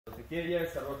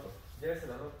Llévese a Rocco. Llévese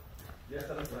a Rocco.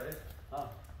 Llévese a Rocco, ¿vale? Ah,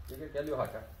 yo creo que él dijo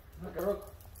acá. Acá, Rocco.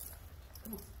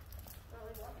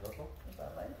 Rocco.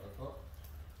 Rocco.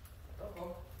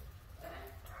 Rocco.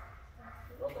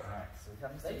 Rocco. Alright, so we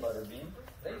have Mr. Butterbean.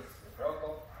 Place. Rocco.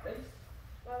 Place.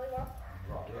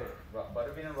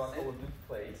 Butterbean and Rocco will do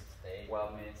plays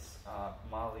while Miss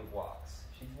Molly walks.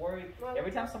 She's worried.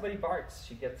 Every time somebody barks,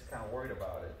 she gets kind of worried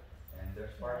about it. And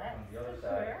there's barking on the other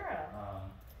side.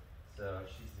 So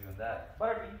she's doing that.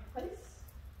 Butterbean, please.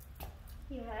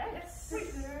 Yes.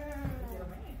 Please.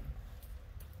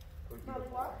 Molly,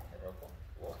 walk. Rocco.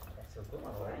 Walk. That's a good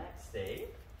one. Stay.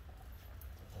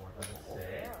 We're going to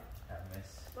stay. Have Miss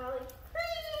Molly.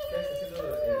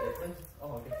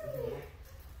 Oh, okay.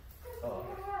 Oh.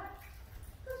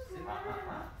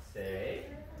 Stay.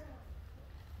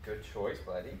 Good choice,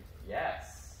 buddy.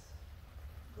 Yes.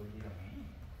 Go get him.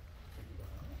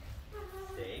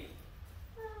 Stay.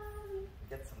 You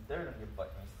get some dirt on your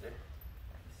butt, mister.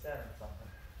 You sat in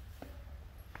something.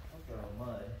 Don't get all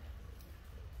mud.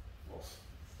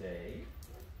 Stay.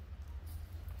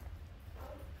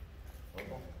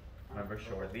 Remember,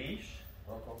 short leash.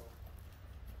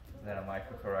 Then a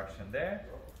micro correction there.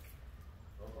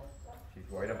 She's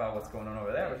worried about what's going on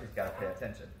over there, but she's got to pay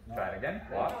attention. Try it again.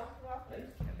 Walk.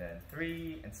 And then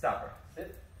 3, and stop her.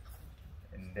 Sit.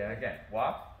 And then again.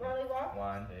 Walk.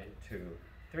 1, 2,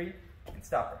 3, and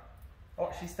stop her. Oh,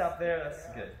 she stopped there. That's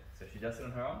good. So she does it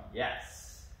on her own?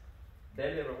 Yes.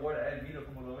 Dele reward a él. Miro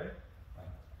cómo lo ve.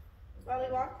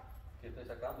 Molly, walk. ¿Qué estoy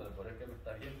sacándole? Por el que me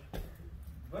está viendo.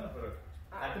 Bueno, pero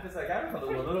antes de sacarlo,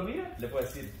 cuando no lo mira, le puedo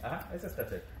decir, ajá, eso está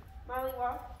check. Molly,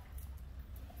 walk.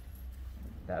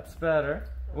 That's better.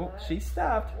 Oh, she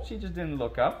stopped. She just didn't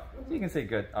look up. So you can say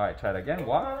good. All right, try it again.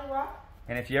 Walk. Molly, walk.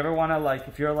 And if you ever want to, like,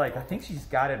 if you're like, I think she's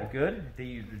got it good, then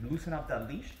you loosen up that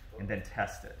leash and then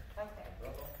test it.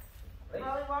 Okay.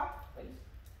 Molly, walk.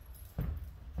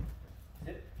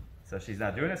 So she's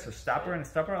not doing it, so stop her and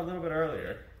stop her a little bit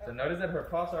earlier. So notice that her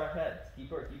paws are ahead. Keep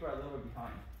her a little bit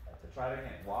behind. So try it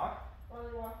again. Walk.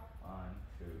 Molly, walk. 1,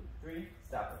 2, 3.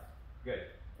 Stop her. Good.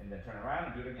 And then turn around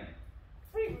and do it again.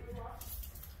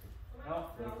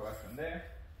 No, little correction there.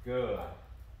 Good.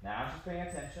 Now she's paying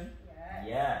attention.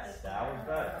 Yes, that was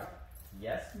better.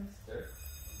 Yes, Mr.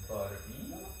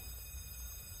 Butterbean.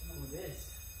 Who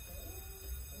this?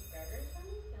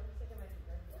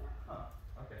 Huh.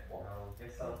 Okay. I'll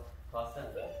guess I'll toss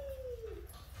that.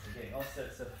 We're getting all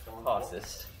sets of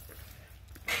tosses.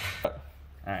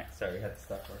 Alright, sorry, we had to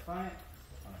stop for a client.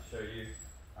 I want to show you.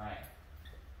 Alright.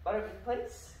 Butterbean,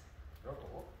 place.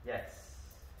 Yes.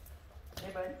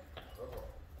 Hey, buddy.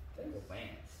 Good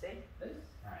man. Stay.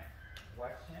 Alright.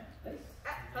 Watch him.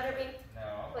 Butterbean. No,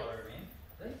 Please. Butterbean.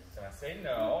 So I'm going to say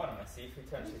no, and I'm going to see if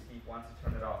he wants to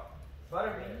turn it off.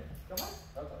 Butterbean, come on.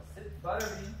 Sit.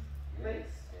 Butterbean,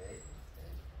 place.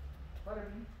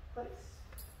 Butterbean, place.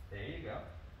 There you go.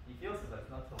 He feels it, but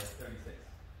it's not till like 36.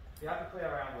 You have to play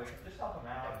around with him. Just help him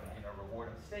out and reward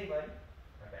him. Stay, buddy.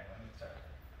 Okay, let me start.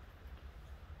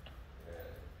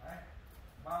 Good. Alright.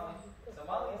 Molly. So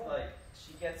Molly's like,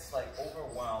 she gets like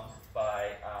overwhelmed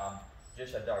by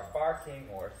just a dog barking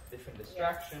or different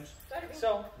distractions.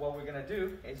 So what we're gonna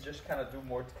do is just kind of do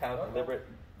more kind of deliberate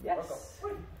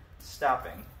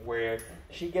stopping, where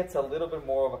she gets a little bit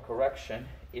more of a correction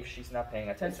if she's not paying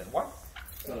attention. What?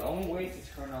 So the only way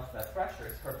to turn off that pressure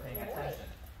is her paying attention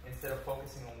instead of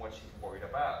focusing on what she's worried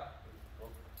about.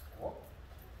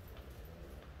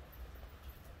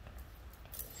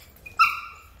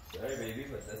 Sorry, baby,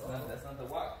 but that's not the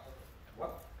walk.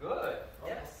 Walk. Good.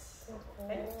 Yes.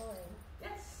 Okay.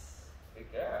 Yes.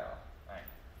 Good girl. All right.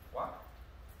 Walk.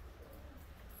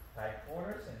 Tight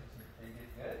quarters and you get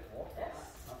good. Walk. Yes.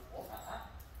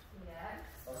 Yes.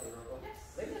 Okay, Rocco. Yes.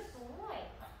 Place. Good boy.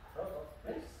 Rocco.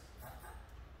 Place.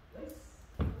 Place.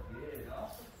 Good. No.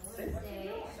 Sit. Stay.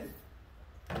 Sit.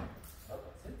 Rocco.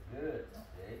 Sit. Good.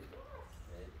 Stay.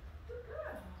 Stay. Good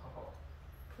girl. Oh.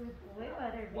 Good boy,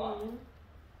 Butterbean. Walk.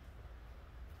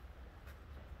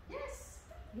 Yes.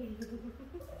 No.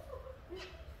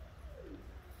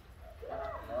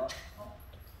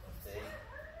 Stay.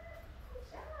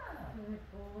 Good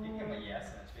boy. You give him a yes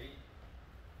and a treat.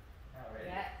 All right.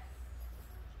 Yes.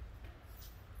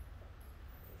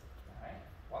 All right.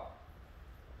 Walk.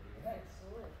 Very nice.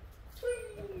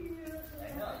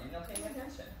 I know, you're not paying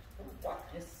attention. Walk.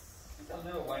 Yes. It's a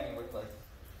little whiny with like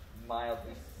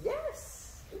mildly.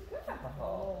 Yes. Good girl.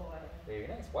 Boy. Very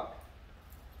nice. Walk.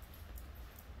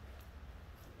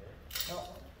 No.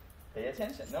 Pay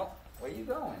attention. No. Where are you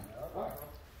going? Walk.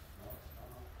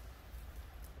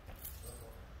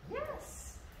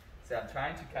 Yes. So I'm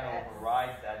trying to kind of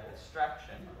override that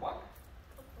distraction. Walk.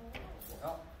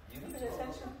 No. You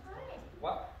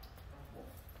Walk.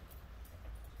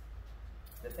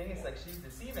 The thing is, like, she's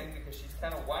deceiving because she's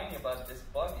kind of whining about this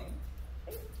bugging.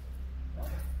 Hey, no,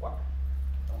 walk.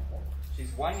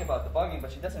 She's whining about the bugging,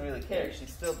 but she doesn't really care. She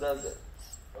still does it.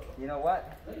 You know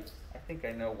what? I think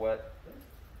I know what.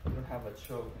 We don't have a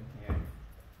choke in here.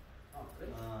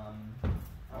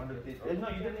 I wonder if they, no,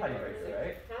 you did potty breaker,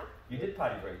 right? Huh? You did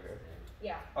potty breaker.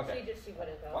 Yeah. Okay. She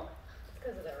wouldn't go. Walk. It's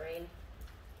because of the rain.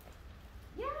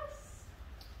 Yes.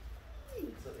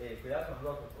 So, cuidado con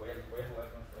Rocco, voy a jugar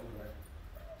con su celular.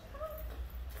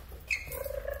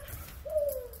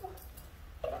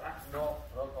 No,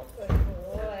 Rocco. Good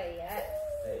boy, yes.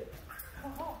 Hey.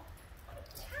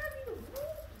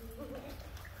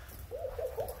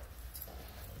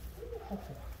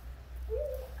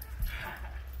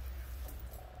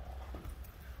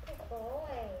 Good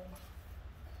boy.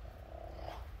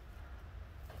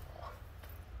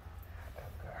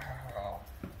 Girl.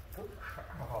 Good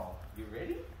girl. You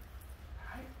ready?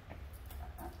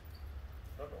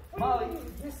 Molly.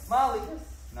 Yes. Molly. Yes.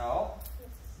 No. Yes.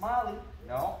 Molly.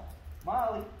 No.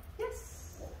 Molly.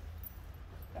 Yes.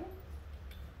 Come on.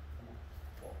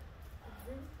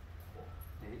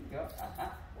 There you go.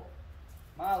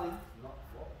 Molly.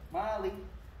 Molly.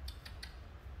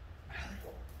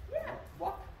 Yeah.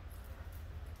 Walk.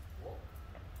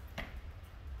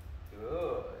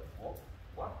 Good.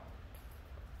 Walk.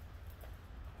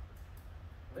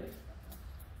 Please.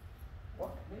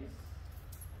 Walk, please.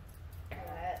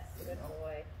 Yes. Good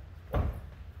boy. Walk.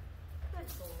 Good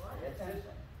Pay boy.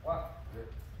 attention. Walk. Good.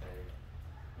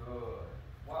 Good.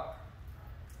 Walk.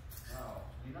 No,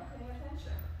 you're not paying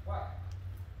attention. Walk.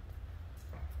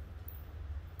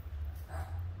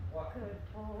 Walk. Good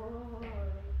boy.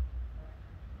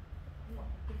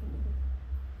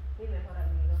 Mi mejor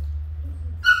amigo.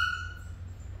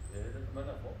 Debes de tomar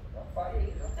la foto. Don't fight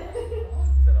it. Don't fight it.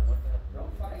 Se la muestras a tu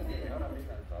Don't fight it. Ahora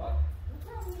mismo el trabajo.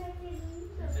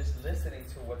 You're just listening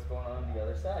to what's going on the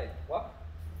other side. Walk.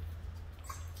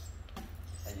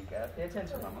 And you gotta pay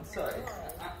attention, Mom. I'm sorry. You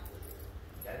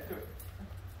gotta do it.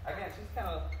 Again, she's kind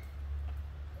of.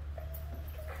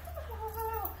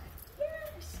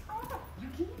 Yes. Oh, you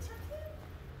getting something?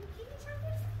 You getting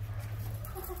something?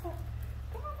 Come on.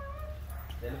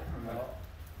 Del premio.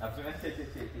 La primera vez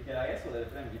que quiera eso del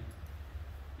premio.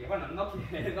 Y bueno, no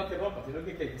que rompa, sino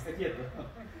que esté quieto.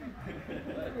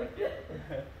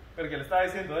 Porque le estaba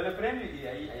diciendo del premio y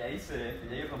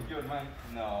ahí rompió el man.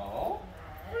 No.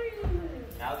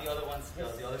 Now the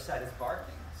other side is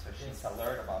barking, so she's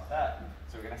alert about that.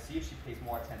 So we're gonna see if she pays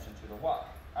more attention to the walk.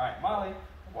 All right, Molly,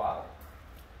 walk.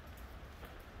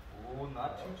 Ooh,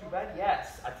 not too bad.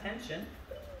 Yes, attention.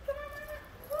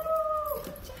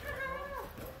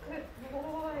 Good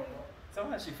boy.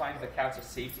 Sometimes she finds the couch a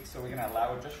safety, so we're gonna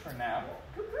allow her just for now.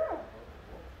 Good girl.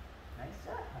 Nice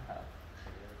job.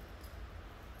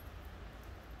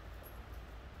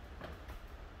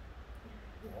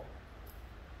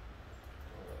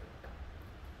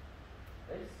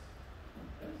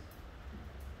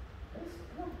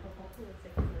 He looks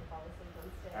like he's gonna fall asleep on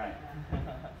stage. All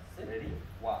right. Ready?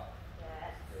 Walk.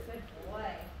 Yes. Good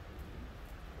boy.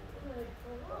 Good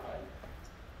boy.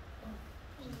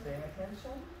 She's paying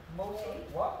attention. Mostly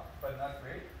walk, but not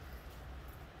great.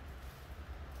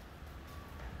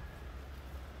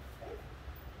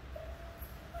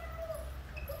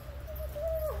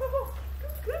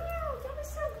 Good girl. That was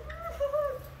so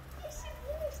good. Yes, it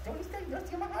is. Don't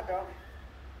steal my hot dog.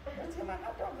 Don't steal my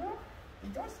hot dog, girl. You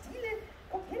don't steal it.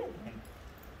 Go get it then.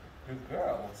 Good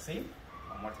girl. See?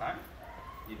 One more time.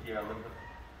 You hear a little bit.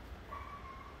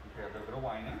 You hear a little bit of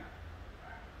whining.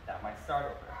 That might start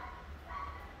over.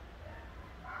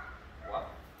 What?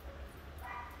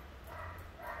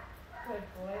 Good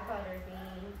boy,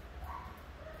 Butterbean.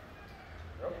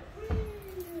 Nope.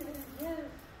 Yes.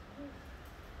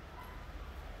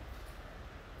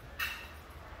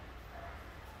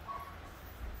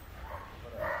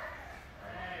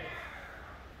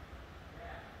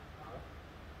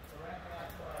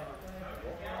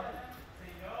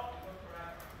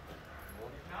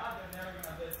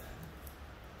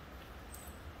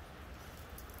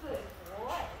 Good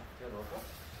boy. ¿Qué Rocco?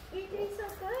 You're doing so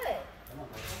good. Come on,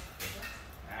 Rocco.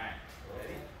 Alright,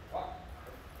 ready? Walk.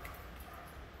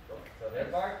 So they're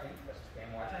barking, let's just pay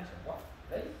more attention. Walk.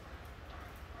 Ready?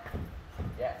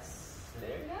 Yes.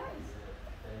 There. Nice.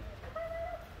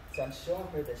 So I'm showing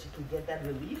her that she can get that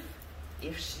relief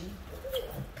if she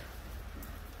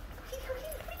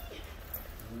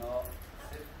No.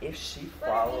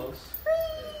 follows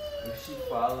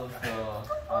the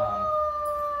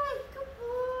Good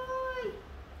boy.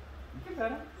 you can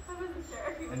pet her. I wasn't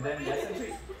sure. And then yes and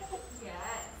treat.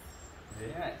 Yes.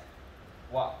 Very nice.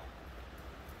 Walk.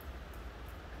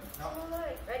 No.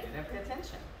 Ready? You didn't pay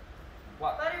attention.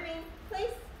 What? Butterbean,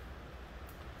 please.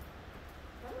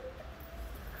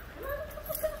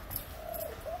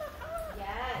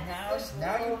 Yes.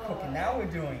 Now you're cooking. Now we're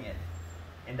doing it.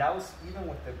 And that was even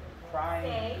with the crying,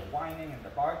 Okay. and the whining, and the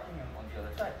barking, and on the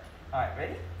other side. All right,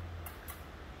 ready?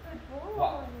 Good boy.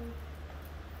 Wow.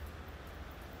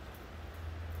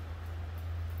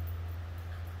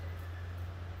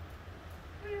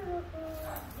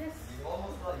 Yes. You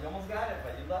almost got it,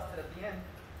 but you lost it at the end.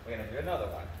 We're gonna do another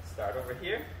one. Start over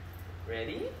here.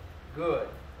 Ready? Good.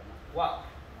 Wow.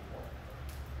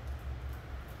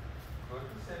 Good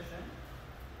position.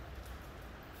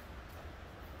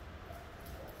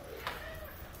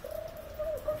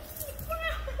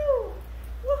 Woohoo!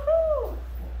 Woohoo!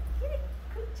 Get it.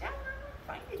 Good job.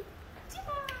 Find it.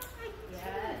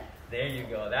 Yes. There you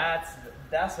go.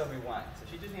 That's what we want. So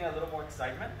she just needs a little more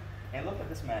excitement. And look at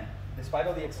this man. Despite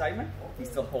all the excitement, he's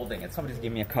still holding it. Somebody's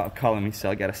giving me a call on me, so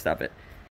I gotta stop it.